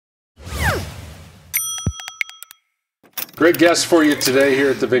Great guests for you today here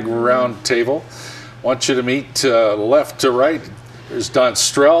at the big round table. Want you to meet left to right. There's Don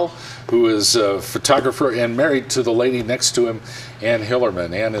Strel, who is a photographer and married to the lady next to him, Ann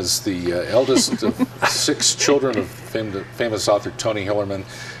Hillerman. Ann is the eldest of 6 children of famous author Tony Hillerman,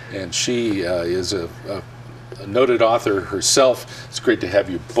 and she is a noted author herself. It's great to have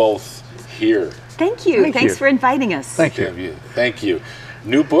you both here. Thank you. Thanks for inviting us. Thank you. Thank you.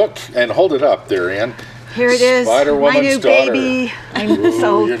 New book, and hold it up there, Ann. Here it is, Spider my new Daughter. baby. I'm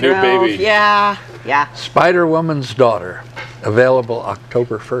so your thrilled. New baby. Yeah. Spider Woman's Daughter, available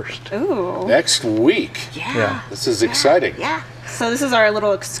October 1st. Ooh. Next week. Yeah. This is exciting. Yeah. So this is our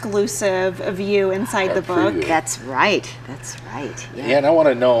little exclusive view inside the book. That's right. That's right. Yeah. And I want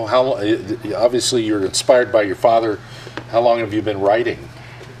to know how, obviously you're inspired by your father. How long have you been writing?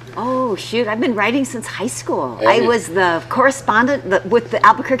 Oh, shoot. I've been writing since high school. I was the correspondent with the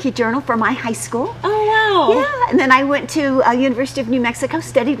Albuquerque Journal for my high school. Oh, wow. Yeah, and then I went to University of New Mexico,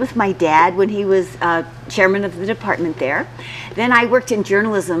 studied with my dad when he was chairman of the department there. Then I worked in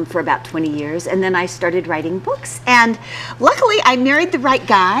journalism for about 20 years, and then I started writing books. And luckily, I married the right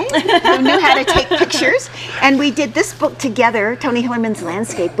guy who knew how to take pictures. And we did this book together, Tony Hillerman's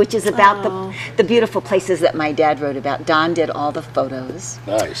Landscape, which is about the beautiful places that my dad wrote about. Don did all the photos.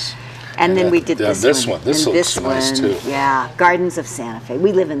 Nice. And then we did this one. This looks nice too. Yeah, Gardens of Santa Fe.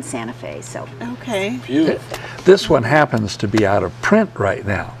 We live in Santa Fe, so. Okay. Beautiful. This one happens to be out of print right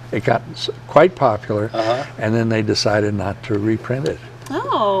now. It got quite popular, and then they decided not to reprint it.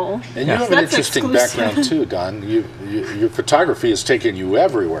 Oh. And you have an interesting background too, Don. Your photography has taken you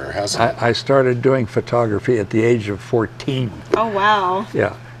everywhere, hasn't it? I started doing photography at the age of 14. Oh, wow.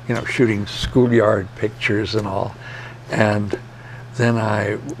 Yeah, you know, shooting schoolyard pictures and all. And then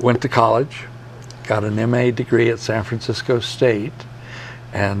I went to college, got an MA degree at San Francisco State,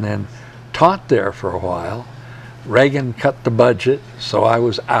 and then taught there for a while. Reagan cut the budget, so I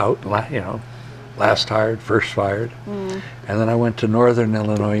was out, you know, last hired, first fired. And then I went to Northern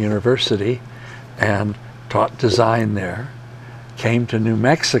Illinois University and taught design there, came to New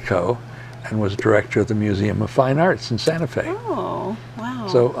Mexico, and was director of the Museum of Fine Arts in Santa Fe. Oh, wow.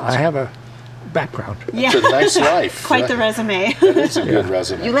 So I have a background. It's a nice life. Quite the resume. It is a good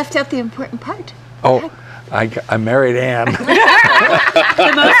resume. You left out the important part. Oh, I married Ann.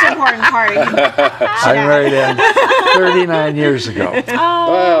 The most important part. I married Ann 39 years ago.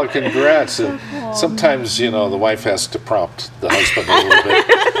 Oh. Well, congrats. So cool. Sometimes, you know, the wife has to prompt the husband a little bit.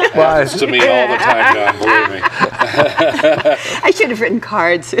 It happens to me all the time, Don, believe me. I should have written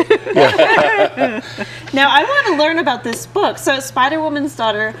cards. Now, I want to learn about this book. So, Spider Woman's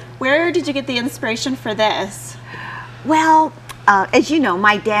Daughter, where did you get the inspiration for this? Well, as you know,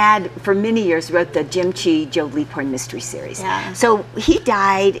 my dad, for many years, wrote the Jim Chee, Joe Leaphorn mystery series. Yeah. So he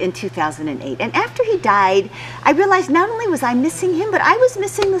died in 2008. And after he died, I realized not only was I missing him, but I was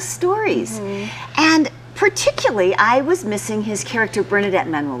missing the stories. And particularly, I was missing his character, Bernadette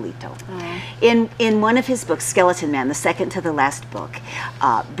Manuelito. In one of his books, Skeleton Man, the second to the last book,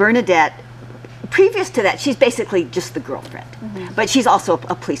 Bernadette, previous to that, she's basically just the girlfriend, but she's also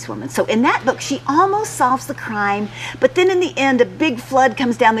a policewoman. So in that book, she almost solves the crime, but then in the end, a big flood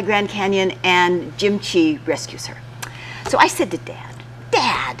comes down the Grand Canyon and Jim Chee rescues her. So I said to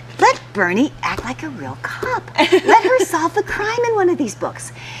Dad, let Bernie act like a real cop. Let her solve the crime in one of these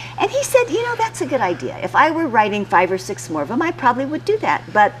books. And he said, you know, that's a good idea. If I were writing 5 or 6 more of them, I probably would do that.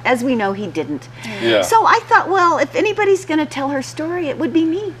 But as we know, he didn't. Yeah. So I thought, well, if anybody's going to tell her story, it would be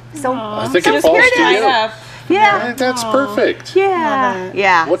me. So I think it falls to you. Yeah. That's perfect. Yeah.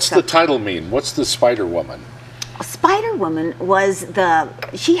 Yeah. What's the title mean? What's the Spider Woman? Spider Woman was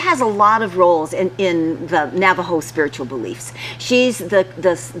she has a lot of roles in the Navajo spiritual beliefs. She's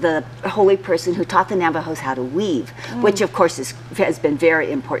the holy person who taught the Navajos how to weave, which of course has been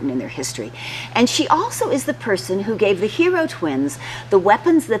very important in their history. And she also is the person who gave the hero twins the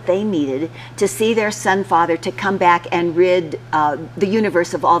weapons that they needed to see their son father to come back and rid the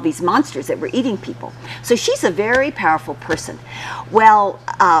universe of all these monsters that were eating people. So she's a very powerful person. Well,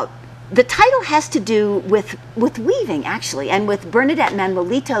 the title has to do with weaving, actually, and with Bernadette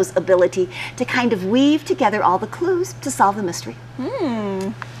Manuelito's ability to kind of weave together all the clues to solve the mystery.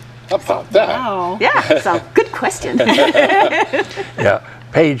 How about that? Wow. Yeah, so good question. Yeah,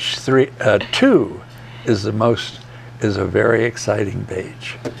 page 2 is a very exciting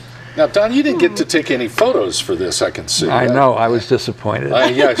page. Now, Don, you didn't get to take any photos for this, I can see. I know, I was disappointed.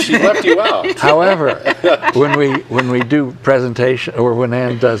 Yeah, she left you out. However, when we do presentation, or when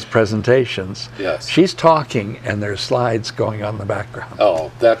Ann does presentations, she's talking and there's slides going on in the background.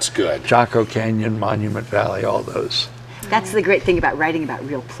 Oh, that's good. Chaco Canyon, Monument Valley, all those. That's the great thing about writing about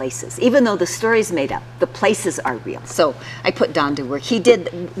real places. Even though the story's made up, the places are real. So I put Don to work.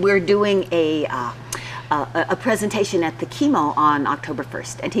 We're doing a presentation at the Chemo on October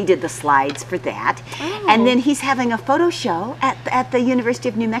 1st, and he did the slides for that. Oh. And then he's having a photo show at the University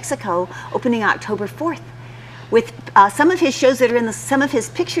of New Mexico opening October 4th. With some of his shows that are in some of his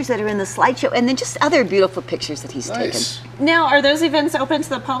pictures that are in the slideshow, and then just other beautiful pictures that he's Nice. taken. Now, are those events open to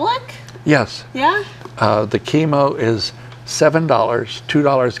the public? Yes. Yeah? The Chemo is $7.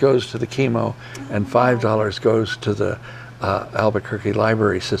 $2 goes to the Chemo, and $5 goes to the Albuquerque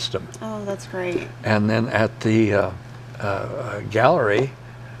Library System. Oh, that's great. And then at the gallery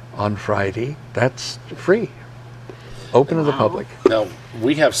on Friday, that's free, open to the public. Now,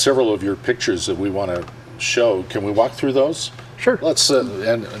 we have several of your pictures that we want to show. Can we walk through those? Sure. Let's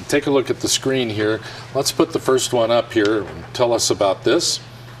and take a look at the screen here. Let's put the first one up here and tell us about this.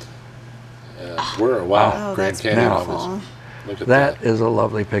 Wow, Oh, Grand that's Canyon. beautiful. Look at That is a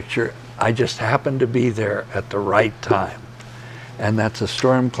lovely picture. I just happened to be there at the right time. And that's a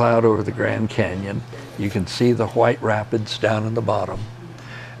storm cloud over the Grand Canyon. You can see the White Rapids down in the bottom.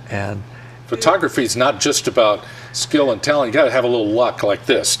 And Photography is not just about skill and talent. You got to have a little luck like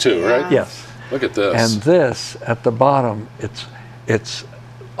this too, right? yes, Look at this. and this at the bottom, it's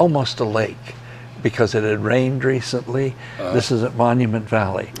almost a lake because it had rained recently. This is at Monument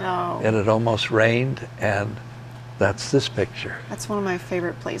Valley. Oh. It had almost rained, and that's this picture. That's one of my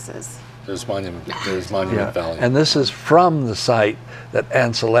favorite places. There's Monument Valley. And this is from the site that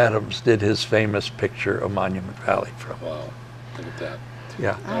Ansel Adams did his famous picture of Monument Valley from. Wow, look at that.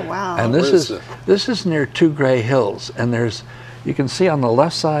 Yeah. Oh, wow. And Where this is this is near Two Gray Hills, and you can see on the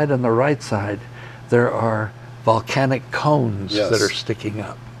left side and the right side there are volcanic cones Yes. that are sticking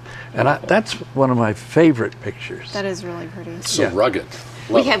up. And that's one of my favorite pictures. That is really pretty. So Yeah. rugged.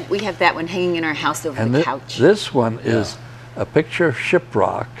 We Love it. have that one hanging in our house over And the couch. this one is a picture of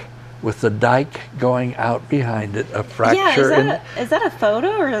shiprock with the dike going out behind it, a Yeah, fracture is that a photo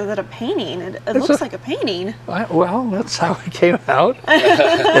or is that a painting? It It's looks a- like a painting. well, that's how it came out.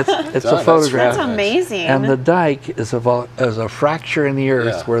 It's a That's- photograph. That's amazing. And the dike is a fracture in the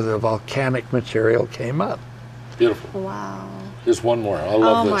earth Yeah. where the volcanic material came up. Beautiful. Wow. There's one more. I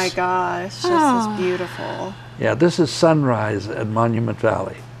love Oh this. my gosh, this is beautiful. Yeah, this is sunrise at Monument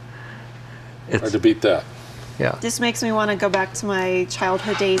Valley. Hard to beat that. Yeah, This makes me want to go back to my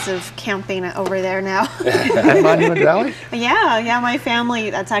childhood days of camping over there now. at Monument Valley. yeah, my family,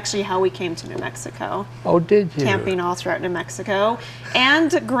 that's actually how we came to New Mexico. Oh, did you? Camping all throughout New Mexico.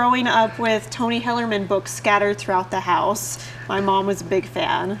 And growing up with Tony Hillerman books scattered throughout the house. My mom was a big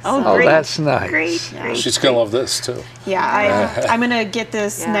fan. Oh, so- Oh, great. that's nice. Great, Yeah. great. She's gonna love this too. Yeah, I'm going to get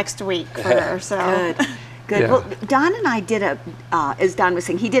this Yeah. next week for her. So. Good. Good. Yeah. Well, Don and I did as Don was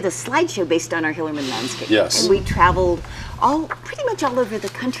saying, he did a slideshow based on our Hillerman landscape. Yes. And we traveled pretty much all over the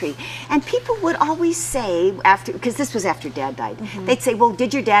country. And people would always say, because this was after Dad died, they'd say, well,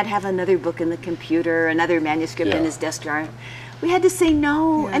 did your dad have another book in the computer, another manuscript in Yeah. his desk drawer? We had to say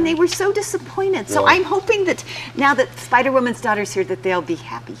no, and they were so disappointed. So Yeah. I'm hoping that now that Spider Woman's daughter's here, that they'll be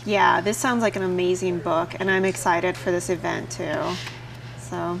happy. Yeah, this sounds like an amazing book, and I'm excited for this event too.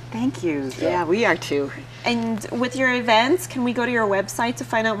 So, Thank you. Yeah, we are too. and with your events, can we go to your website to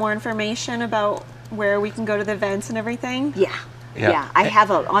find out more information about where we can go to the events and everything? Yeah. Yeah. Yeah, I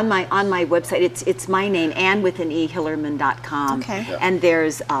have on my website. It's my name, Ann with an E, Hillerman.com. Okay. Yeah. And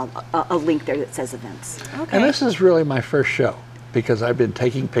there's a link there that says events. Okay. And this is really my first show because I've been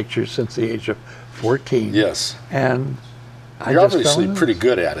taking pictures since the age of 14. Yes. And I You're just obviously fell in. pretty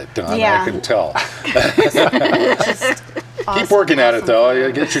good at it, Don. Yeah. I can tell. Keep Awesome, working at it awesome. though.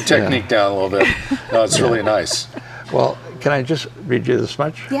 You get your technique down a little bit. No, it's really nice. Well, can I just read you this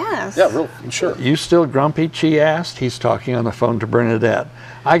much? Yes. Yeah, real sure. You still grumpy? She asked. He's talking on the phone to Bernadette.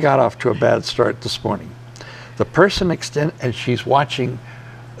 I got off to a bad start this morning. The person and she's watching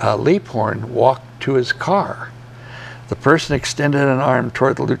Leaphorn walk to his car. The person extended an arm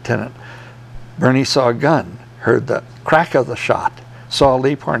toward the lieutenant. Bernie saw a gun, heard the crack of the shot, saw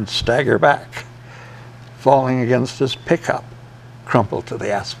Leaphorn stagger back, falling against his pickup, crumpled to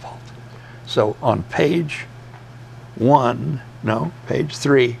the asphalt. So on page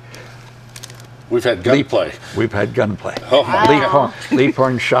 3, We've had gunplay. we've had gunplay. Oh my God.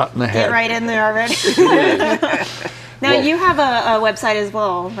 Leaphorn shot in the head. Get right in there already. Now, Well- you have a website as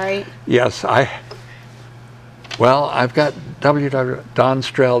well, right? Yes, I've got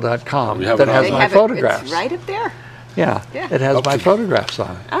www.donstrel.com You have that it on has there. my photographs. It's right up there. Yeah, Yeah. it has my Okay. photographs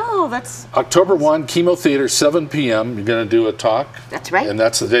on it. Oh, that's October 1, Chemo Theater, 7 p.m. You're going to do a talk. That's right. And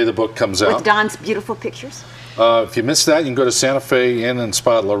that's the day the book comes With out. Don's beautiful pictures. If you missed that, you can go to Santa Fe Inn and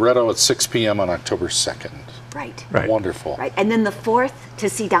Spa at Loretto at 6 p.m. on October 2nd. Right. Right. Wonderful. Right. And then the 4th, to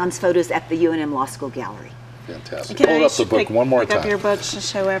see Don's photos at the UNM Law School Gallery. Fantastic. Can Hold I up the book one more pick up time. your book to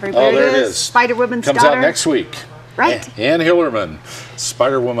show everybody? Oh, there it is. Spider-Woman's Comes Daughter. out next week. Right. Ann Hillerman,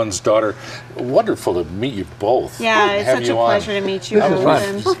 Spider-Woman's daughter. Wonderful to meet you both. Yeah, and it's have such you a on. pleasure to meet you This is both. fun.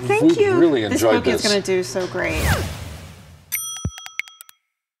 and Well, thank we you. really This enjoyed book is going to do so great.